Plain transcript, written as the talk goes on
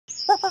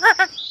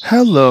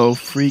Hello,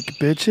 freak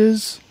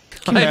bitches.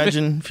 Can you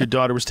imagine if your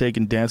daughter was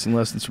taking dancing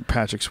lessons from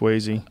Patrick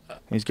Swayze? And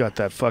he's got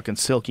that fucking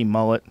silky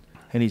mullet,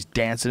 and he's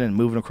dancing and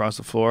moving across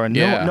the floor. And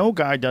no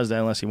guy does that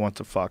unless he wants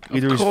to fuck.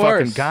 Either he's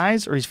fucking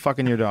guys or he's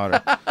fucking your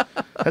daughter.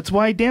 That's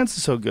why he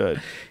dances so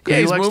good. Yeah,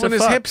 he he's likes moving to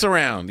his fuck. hips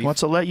around. He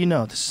wants to let you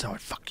know, this is how I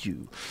fuck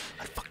you.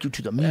 I fuck you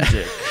to the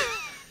music.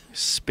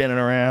 Spinning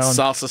around.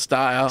 Salsa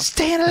style.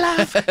 Staying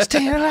alive.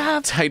 Staying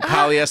alive. Tight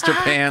polyester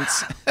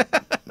pants.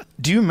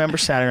 Do you remember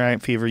Saturday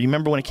Night Fever? You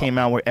remember when it came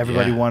out where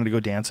everybody wanted to go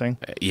dancing?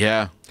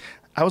 Yeah.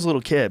 I was a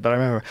little kid, but I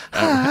remember.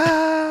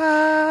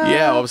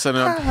 Yeah, all of a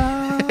sudden,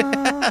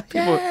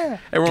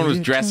 everyone was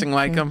dressing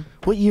like him.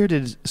 What year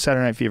did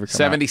Saturday Night Fever come out?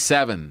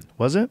 77.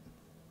 Was it?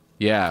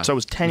 Yeah. So I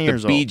was 10 With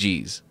years the old. Bee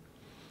Gees.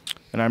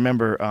 And I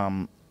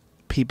remember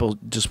people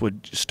just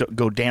would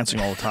go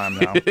dancing all the time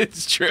now.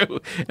 It's true.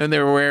 And they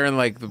were wearing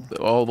like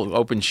all the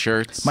open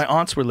shirts. My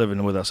aunts were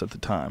living with us at the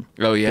time.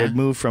 Oh, yeah? They'd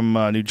moved from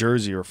New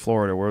Jersey or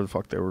Florida, wherever the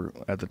fuck they were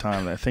at the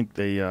time. And I think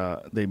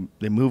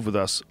they moved with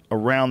us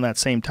around that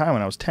same time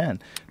when I was 10.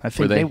 I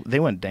think they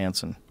went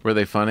dancing. Were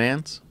they fun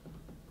ants?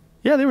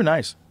 Yeah, they were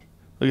nice.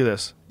 Look at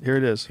this. Here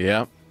it is.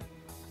 Yeah.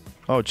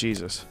 Oh,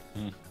 Jesus.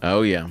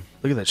 Oh, yeah.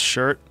 Look at that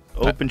shirt.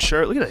 Open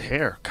shirt. Look at the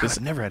hair. God,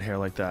 I've never had hair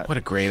like that. What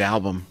a great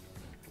album.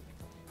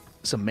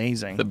 It's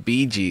amazing. The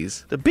Bee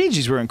Gees. The Bee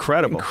Gees were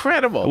incredible.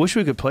 Incredible. I wish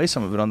we could play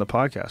some of it on the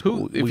podcast.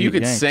 If you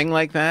could sing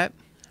like that.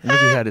 And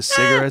look, he had his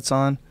cigarettes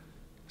on,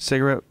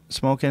 cigarette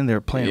smoking. They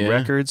were playing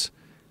records.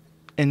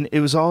 And it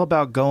was all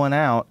about going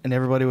out, and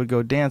everybody would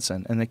go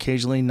dancing, and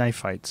occasionally knife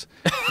fights.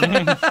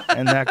 And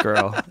that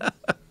girl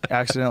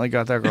accidentally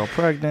got that girl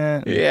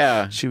pregnant.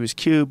 Yeah. She was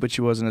cute, but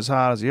she wasn't as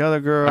hot as the other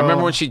girl. I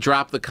remember when she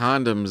dropped the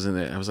condoms, and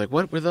I was like,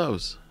 what were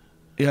those?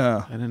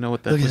 Yeah. I didn't know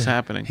what that was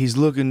happening. He's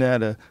looking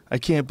at her. I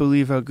can't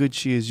believe how good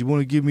she is. You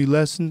want to give me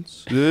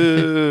lessons?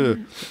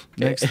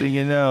 Next thing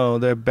you know,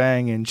 they're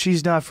banging.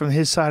 She's not from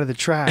his side of the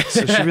tracks,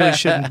 so she really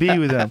shouldn't be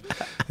with him.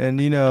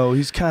 And, you know,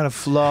 he's kind of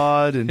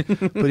flawed,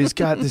 but he's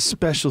got this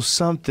special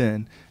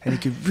something, and he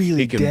can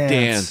really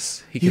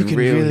dance. You can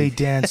really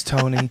dance,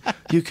 Tony.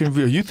 You can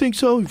You think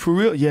so? For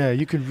real? Yeah,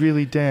 you can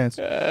really dance.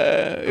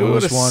 It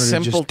was a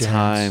simple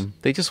time.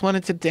 They just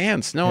wanted to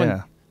dance.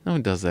 No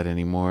one does that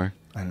anymore.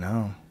 I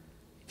know.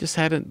 Just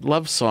had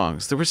love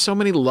songs. There were so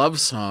many love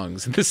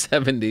songs in the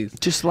 70s.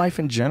 Just life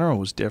in general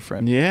was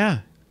different.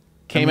 Yeah.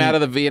 Came out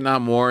of the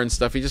Vietnam War and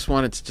stuff. He just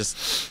wanted to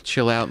just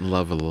chill out and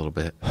love a little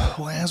bit.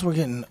 Well, as we're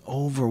getting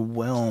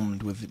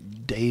overwhelmed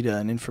with data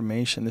and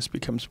information, this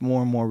becomes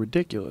more and more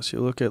ridiculous.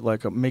 You look at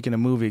like making a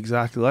movie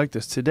exactly like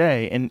this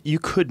today, and you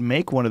could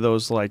make one of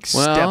those like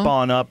step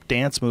on up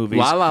dance movies.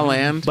 La La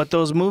Land. But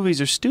those movies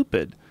are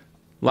stupid.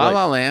 La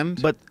La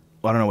Land. But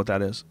I don't know what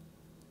that is.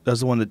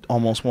 That's the one that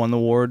almost won the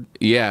award.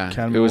 Yeah,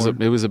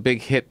 it was a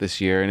big hit this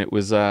year, and it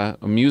was a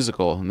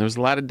musical, and there was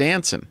a lot of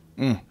dancing.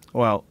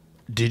 Well,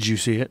 did you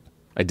see it?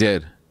 I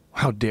did.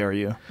 How dare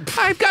you?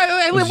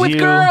 I live with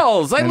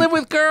girls. I live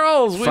with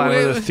girls. Five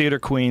of the theater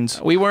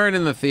queens. We weren't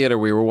in the theater.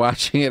 We were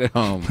watching it at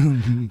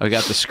home. I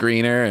got the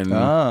screener, and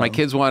my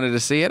kids wanted to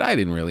see it. I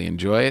didn't really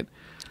enjoy it.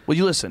 Well,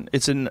 you listen.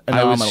 It's an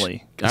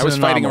anomaly. I was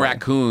fighting a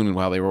raccoon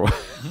while they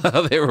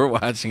were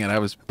watching it. I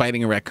was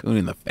biting a raccoon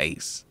in the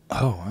face.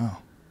 Oh wow.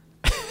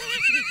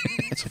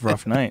 It's a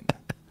rough night.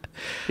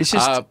 It's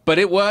just, but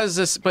it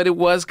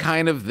was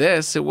kind of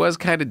this. It was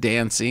kind of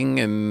dancing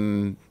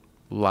and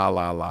la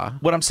la la.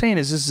 What I'm saying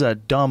is, this is a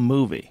dumb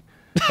movie,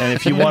 and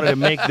if you wanted to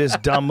make this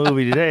dumb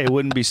movie today, it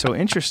wouldn't be so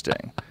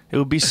interesting. It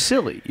would be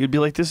silly. You'd be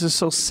like, "This is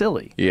so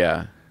silly."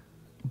 Yeah.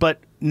 But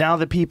now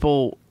that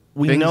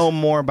we know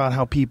more about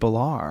how people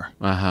are.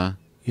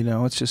 You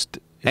know, it's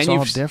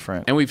all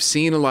different. And we've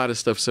seen a lot of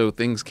stuff, so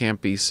things can't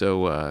be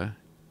so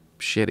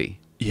shitty.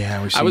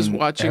 Yeah, I was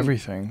watching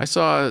everything. I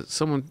saw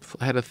someone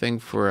had a thing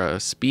for a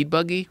Speed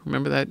Buggy.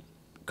 Remember that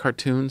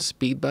cartoon,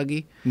 Speed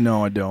Buggy?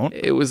 No, I don't.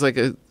 It was like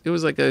a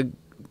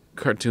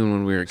cartoon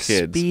when we were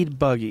kids. Speed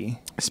Buggy.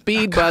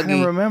 Speed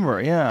Buggy. I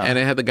remember, yeah. And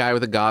it had the guy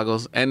with the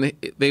goggles, and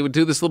they would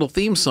do this little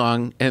theme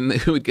song, and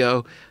they would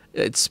go,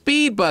 "It's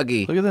Speed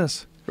Buggy." Look at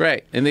this.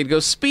 Right, and they'd go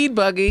Speed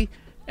Buggy,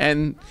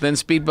 and then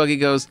Speed Buggy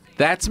goes,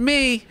 "That's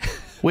me."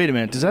 Wait a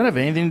minute. Does that have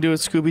anything to do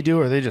with Scooby-Doo,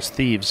 or are they just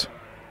thieves?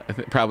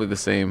 Probably the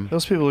same.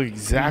 Those people look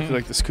exactly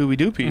like the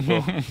Scooby-Doo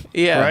people.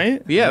 Yeah.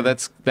 Right? Yeah,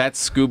 that's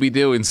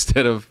Scooby-Doo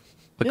instead of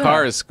the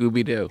car is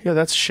Scooby-Doo. Yeah,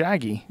 that's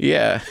Shaggy.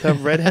 Yeah. That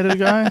redheaded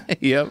guy?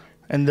 Yep.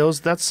 And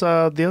that's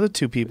the other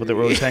two people that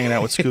were always hanging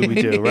out with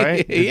Scooby-Doo,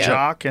 right? The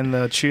jock and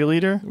the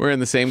cheerleader. We're in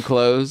the same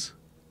clothes.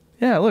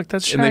 Yeah, look,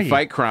 that's Shaggy. And they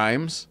fight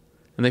crimes,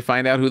 and they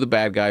find out who the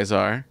bad guys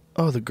are.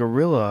 Oh, the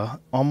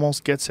gorilla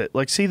almost gets it.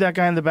 Like, see that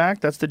guy in the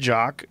back? That's the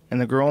jock, and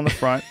the girl in the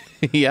front.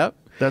 Yep.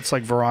 That's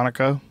like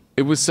Veronica.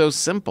 It was so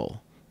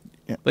simple.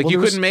 Yeah. Like, you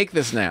couldn't make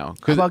this now.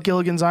 How about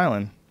Gilligan's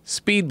Island?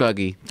 Speed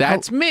Buggy.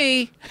 That's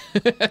me.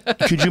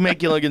 Could you make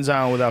Gilligan's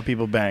Island without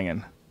people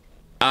banging?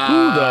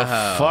 Who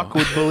the fuck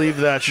would believe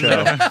that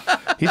show?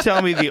 You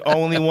telling me the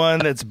only one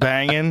that's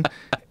banging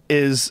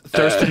is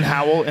Thurston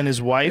Howell and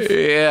his wife?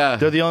 Yeah.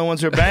 They're the only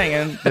ones who are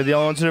banging. They're the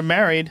only ones who are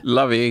married.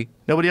 Lovey.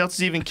 Nobody else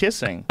is even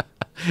kissing.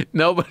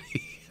 Nobody.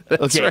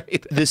 That's Okay,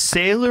 right. the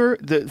sailor,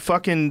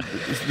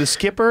 the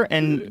skipper,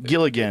 and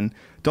Gilligan,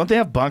 don't they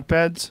have bunk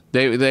beds?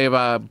 They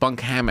have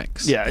bunk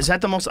hammocks. Yeah, is that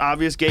the most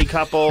obvious gay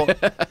couple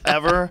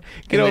ever?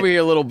 Get over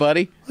here, little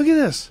buddy. Look at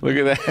this. Look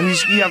at that. And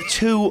you have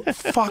two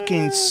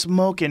fucking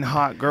smoking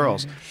hot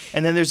girls.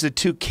 And then there's the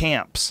two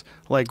camps.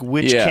 Like,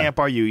 which camp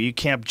are you? You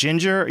Camp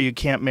Ginger or you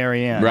Camp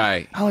Marianne?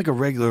 Right. I like a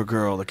regular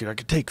girl that I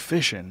could take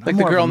fishing. Like I'm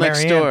the more of girl a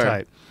next Marianne door.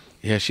 type.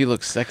 Yeah, she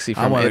looks sexy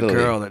from I want Italy. a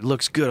girl that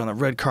looks good on the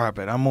red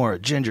carpet. I'm more a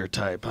Ginger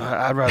type.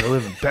 I'd rather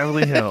live in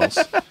Beverly Hills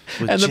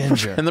with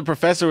Ginger. And the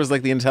professor was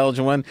like the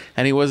intelligent one,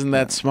 and he wasn't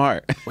that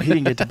smart. Well, he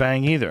didn't get to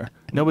bang either.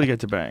 Nobody got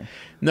to bang.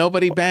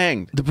 Nobody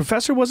banged. The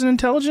professor wasn't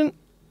intelligent?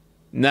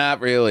 Not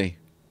really.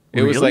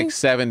 It was Really? like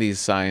 70s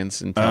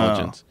science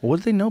intelligence. What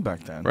did they know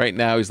back then? Right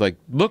now, he's like,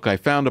 look, I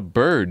found a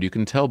bird. You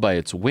can tell by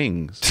its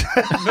wings.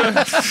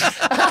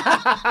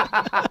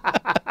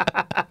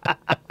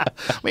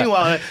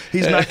 Meanwhile,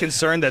 he's not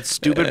concerned that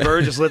stupid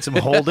bird just lets him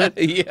hold it.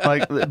 Yeah.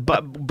 Like,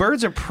 but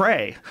birds are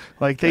prey.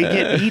 Like, they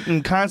get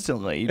eaten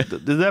constantly.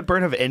 Does that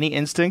bird have any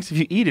instincts? If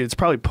you eat it, it's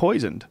probably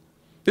poisoned.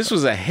 This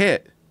was a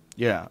hit.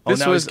 Yeah. This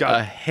now was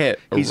a hit,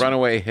 a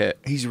runaway hit.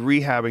 He's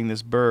rehabbing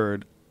this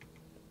bird.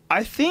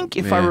 I think,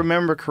 if I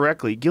remember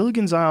correctly,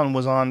 Gilligan's Island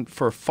was on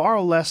for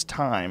far less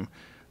time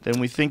than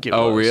we think it was.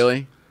 Oh,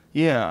 really?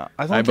 Yeah.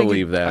 I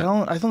believe that.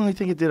 I only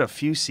think it did a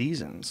few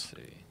seasons.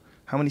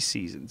 How many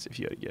seasons, if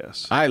you had to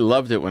guess? I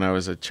loved it when I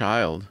was a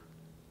child.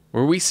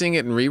 Were we seeing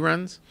it in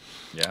reruns?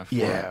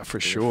 Yeah, for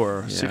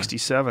sure. Yeah.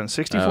 67.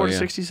 64 to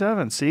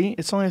 67. See?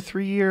 It's only a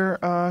 3-year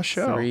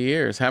show. 3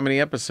 years. How many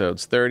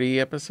episodes? 30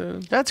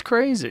 episodes? That's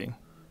crazy.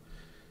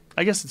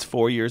 I guess it's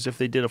 4 years if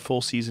they did a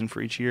full season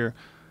for each year.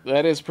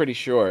 That is pretty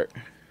short.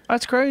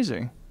 That's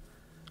crazy.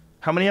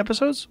 How many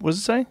episodes? What does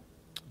it say? I'm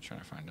trying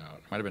to find out.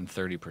 It might have been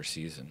 30 per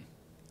season.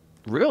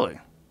 Really?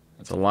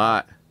 That's a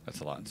lot. That's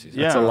a lot in season.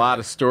 Yeah. That's a lot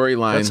of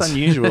storylines. That's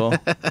unusual.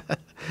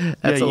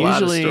 That's a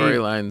lot of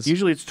storylines.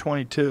 Usually it's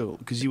 22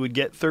 because you would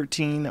get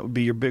 13. That would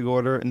be your big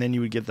order, and then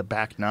you would get the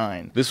back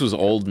 9. This was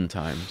olden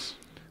times.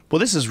 Well,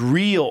 this is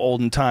real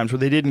olden times where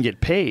they didn't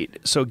get paid.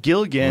 So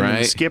Gilligan and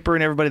Right. Skipper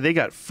and everybody, they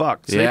got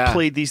fucked. So Yeah. they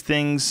played these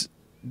things.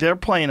 They're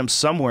playing them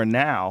somewhere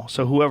now.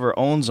 So whoever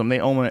owns them, they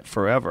own it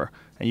forever,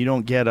 and you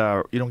don't get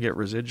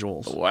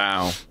residuals.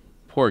 Wow.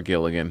 Poor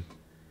Gilligan.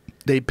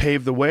 They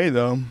paved the way,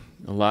 though.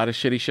 A lot of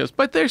shitty shows.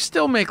 But they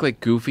still make like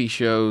goofy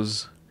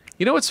shows.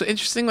 You know what's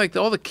interesting? Like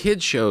all the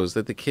kids shows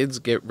that the kids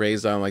get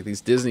raised on, like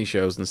these Disney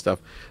shows and stuff,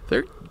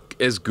 they're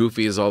as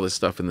goofy as all this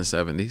stuff in the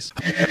 70s.